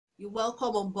You're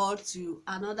welcome on board to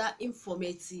another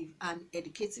informative and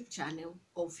educative channel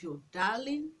of your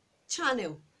darling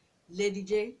channel, Lady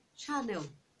J channel.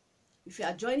 If you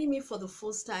are joining me for the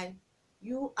first time,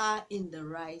 you are in the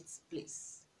right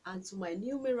place. And to my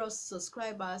numerous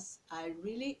subscribers, I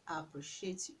really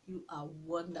appreciate you. You are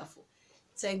wonderful.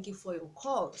 Thank you for your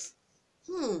calls.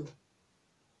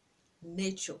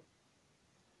 Nature.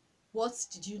 What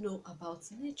did you know about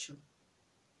nature?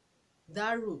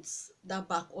 That roots, that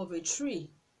bark of a tree,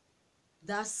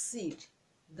 that seed,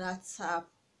 that tap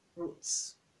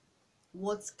roots.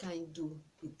 What can you do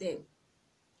with them?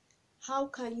 How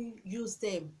can you use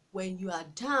them when you are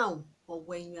down or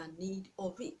when you are in need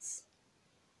of it?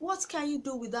 What can you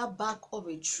do with that bark of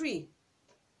a tree?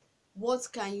 What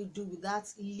can you do with that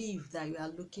leaf that you are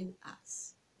looking at?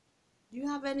 Do you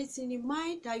have anything in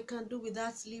mind that you can do with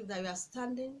that leaf that you are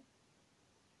standing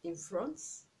in front?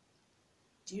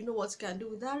 Do you know what you can do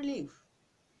with that leaf?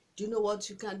 Do you know what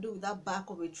you can do with that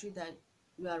bark of a tree that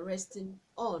you are resting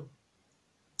on?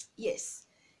 Yes,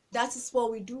 that is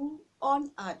what we do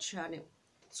on our channel,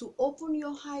 to open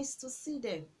your eyes to see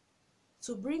them,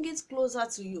 to bring it closer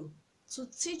to you, to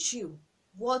teach you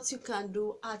what you can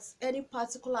do at any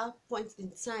particular point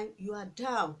in time you are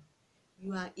down,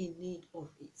 you are in need of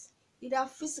it, either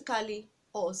physically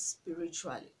or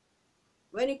spiritually.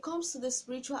 When it comes to the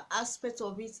spiritual aspect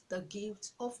of it, the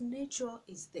gift of nature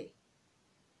is there.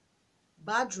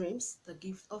 Bad dreams, the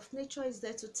gift of nature is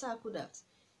there to tackle that.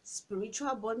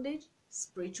 Spiritual bondage,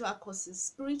 spiritual causes,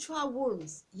 spiritual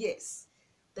wounds, yes,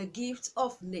 the gift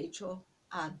of nature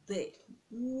are there.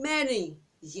 Many,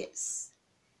 yes.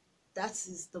 That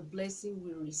is the blessing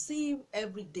we receive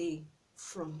every day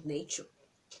from nature.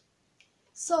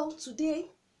 So today,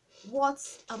 what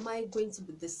am I going to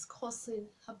be discussing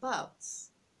about?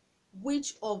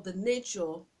 Which of the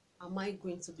nature am I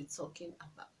going to be talking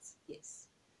about? Yes,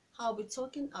 I'll be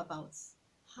talking about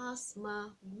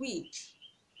asthma weed.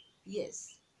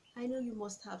 Yes, I know you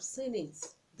must have seen it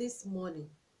this morning,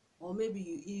 or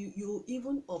maybe you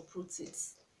even uproot it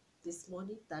this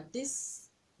morning, that this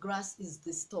grass is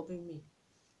disturbing me.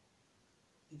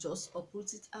 You just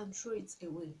uproot it and throw it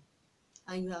away,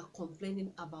 and you are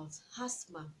complaining about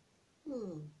asthma.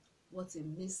 What a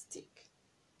mistake.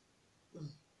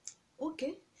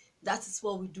 Okay, that is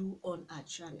what we do on our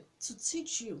channel, to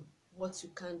teach you what you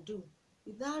can do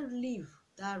with that leaf,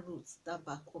 that root, that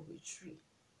bark of a tree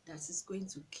that is going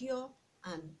to cure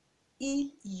and heal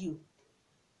you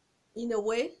in a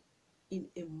way, in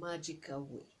a magical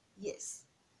way. Yes,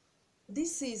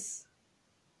 this is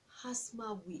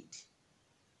asthma weed.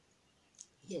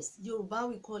 Yes, Yoruba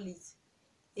we call it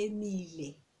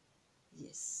emile.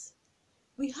 Yes,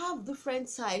 we have different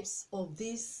types of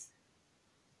this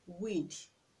weed,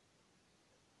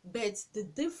 but the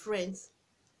difference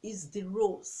is the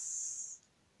rose.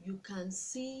 You can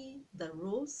see the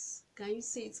rose. Can you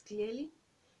see it clearly?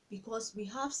 Because we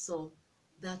have some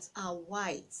that are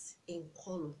white in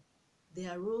color.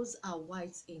 Their rose are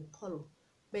white in color.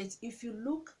 But if you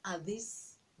look at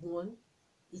this one,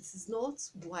 it is not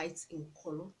white in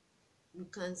color. You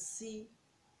can see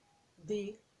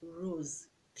the rose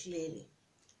clearly.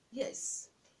 Yes.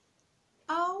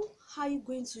 How are you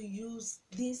going to use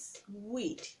this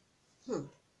weed?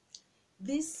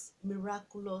 This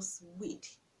miraculous weed,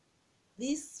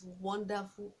 this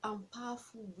wonderful and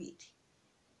powerful weed.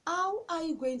 How are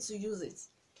you going to use it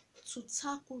to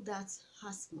tackle that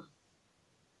asthma?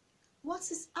 What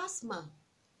is asthma?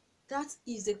 That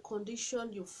is a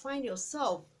condition you find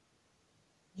yourself,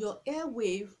 your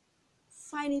airway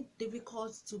find it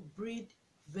difficult to breathe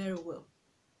very well,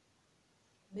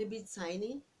 maybe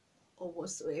tiny or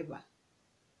whatsoever.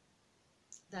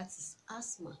 That is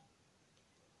asthma.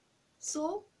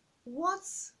 So what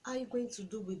are you going to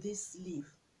do with this leaf?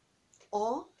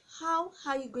 Or how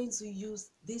are you going to use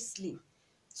this leaf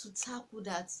to tackle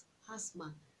that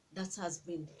asthma that has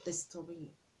been disturbing you?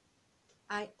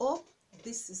 I hope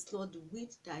this is not the weed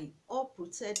that you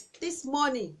uprooted this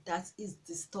morning that is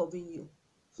disturbing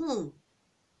you.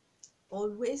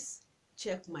 Always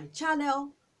check my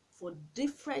channel for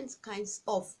different kinds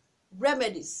of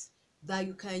remedies that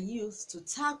you can use to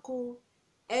tackle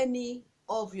any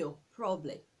of your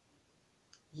problem.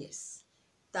 Yes,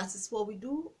 that is what we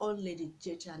do on Lady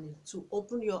J channel, to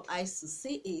open your eyes to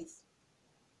see it,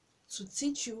 to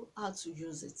teach you how to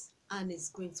use it, and it's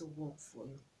going to work for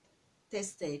you.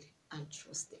 Tested and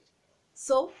trusted.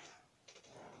 So,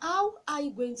 how are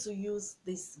you going to use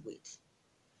this weed?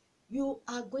 You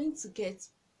are going to get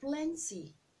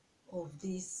plenty of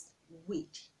this weed.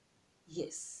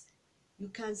 Yes, you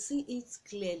can see it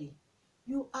clearly.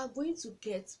 You are going to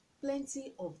get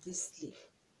plenty of this leaf.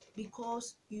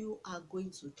 because you are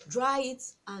going to dry it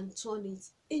and turn it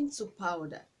into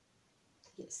powder.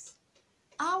 Yes.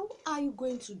 How are you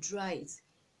going to dry it?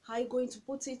 Are you going to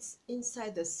put it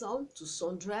inside the sun to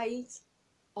sun dry it?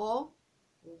 Or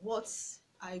what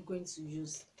are you going to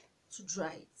use to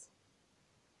dry it?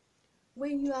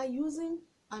 When you are using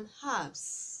an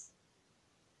herbs,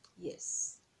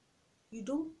 yes, you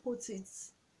don't put it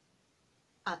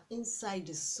inside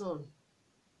the sun.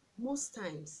 Most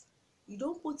times, you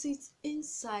don't put it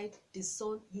inside the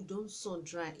sun, you don't sun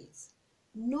dry it.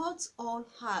 Not all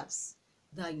herbs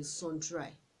that you sun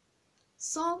dry.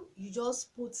 Some you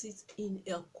just put it in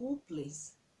a cool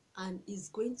place and it's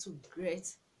going to get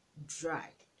dry.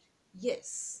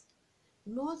 Yes,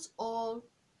 not all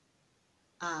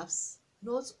herbs,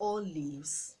 not all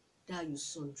leaves that you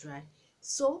sun dry.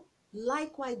 So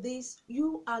likewise this,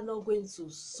 you are not going to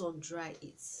sun dry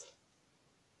it.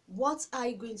 What are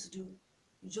you going to do?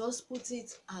 You just put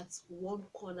it at one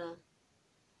corner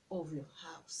of your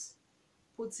house.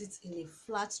 Put it in a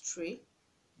flat tray.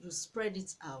 You spread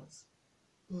it out.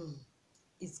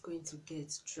 It's going to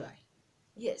get dry.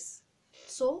 Yes.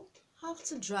 So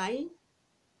after drying,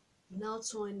 you now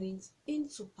turn it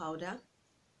into powder.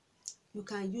 You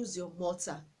can use your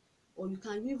mortar or you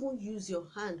can even use your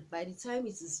hand. By the time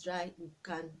it is dry, you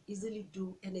can easily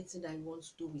do anything that you want to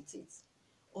do with it.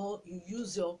 Or you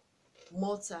use your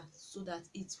mortar so that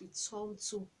it will turn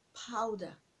to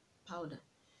powder.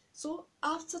 So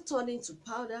after turning to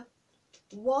powder,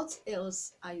 what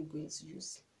else are you going to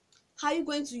use? Are you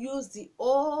going to use the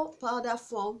all powder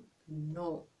form?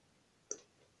 No.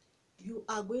 You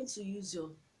are going to use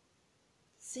your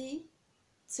tea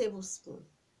tablespoon.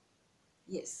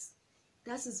 Yes,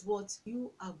 that is what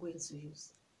you are going to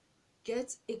use.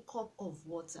 Get a cup of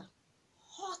water,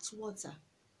 hot water,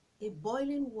 a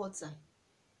boiling water,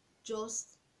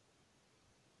 just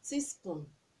teaspoon.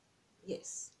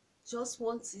 Yes, just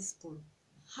 1 teaspoon.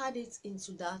 Add it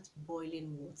into that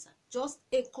boiling water. Just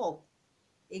a cup,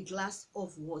 a glass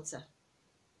of water.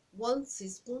 1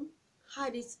 teaspoon,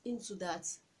 add it into that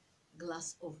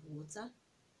glass of water.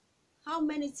 How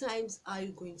many times are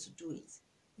you going to do it?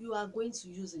 You are going to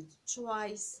use it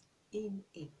twice in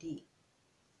a day,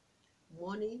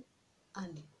 morning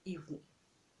and evening.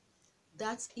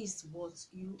 That is what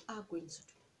you are going to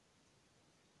do.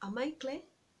 Am I clear?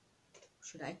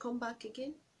 Should I come back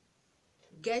again?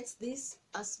 Get this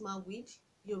asthma weed,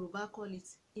 Yoruba call it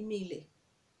imile.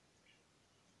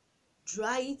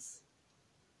 Dry it,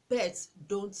 but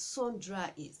don't sun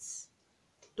dry it.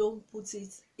 Don't put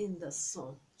it in the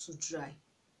sun to dry.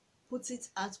 Put it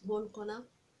at one corner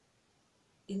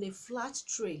in a flat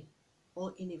tray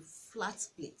or in a flat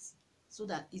plate so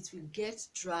that it will get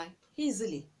dry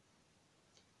easily.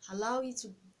 Allow it to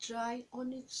dry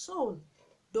on its own.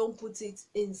 Don't put it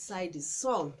inside the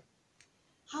sun.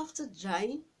 After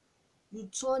drying, you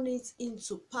turn it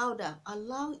into powder.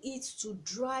 Allow it to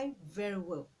dry very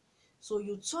well. So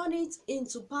you turn it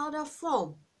into powder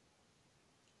form.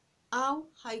 How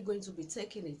are you going to be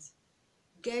taking it?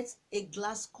 Get a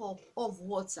glass cup of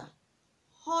water,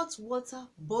 hot water,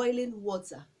 boiling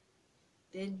water.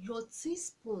 Then your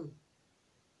teaspoon,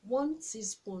 1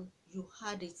 teaspoon, you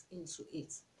add it into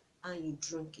it and you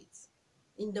drink it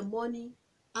in the morning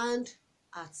and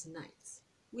at night,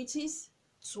 which is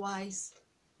twice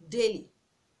daily.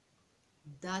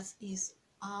 That is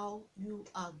how you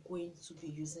are going to be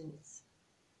using it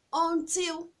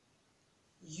until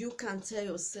you can tell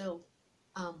yourself,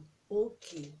 I'm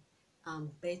okay,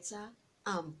 I'm better,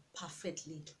 I'm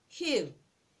perfectly healed.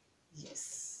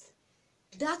 Yes,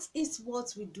 that is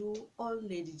what we do on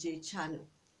Lady J channel,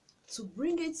 to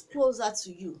bring it closer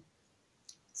to you,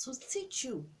 to teach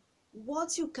you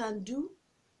what you can do,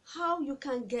 how you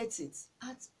can get it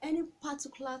at any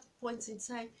particular point in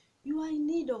time you are in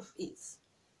need of it.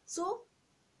 So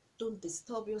don't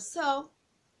disturb yourself.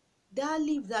 That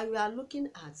leaf that you are looking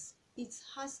at, it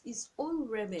has its own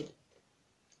remedy.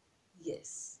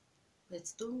 Yes,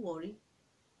 but don't worry.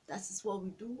 That is what we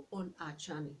do on our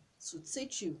channel, to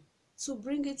teach you, to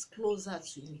bring it closer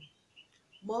to you.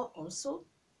 More also,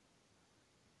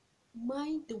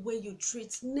 mind the way you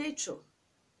treat nature.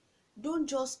 Don't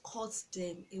just cut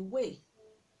them away.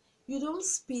 You don't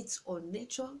spit on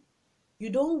nature. You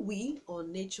don't wee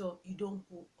on nature. You don't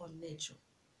poo on nature.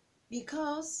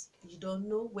 Because you don't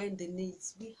know when the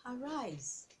needs will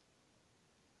arise.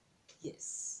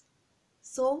 Yes.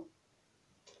 So,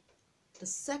 the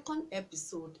second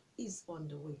episode is on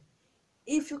the way.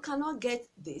 If you cannot get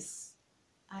this,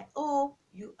 I hope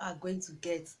you are going to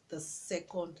get the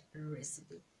second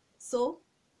recipe. So,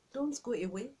 don't go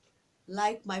away.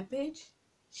 Like my page,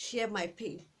 share my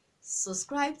page,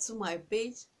 subscribe to my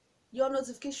page, your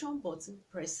notification button,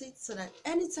 press it so that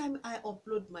anytime I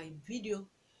upload my video,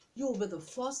 you will be the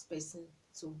first person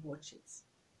to watch it.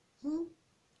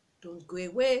 Don't go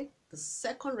away. The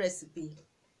second recipe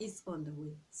is on the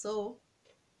way. So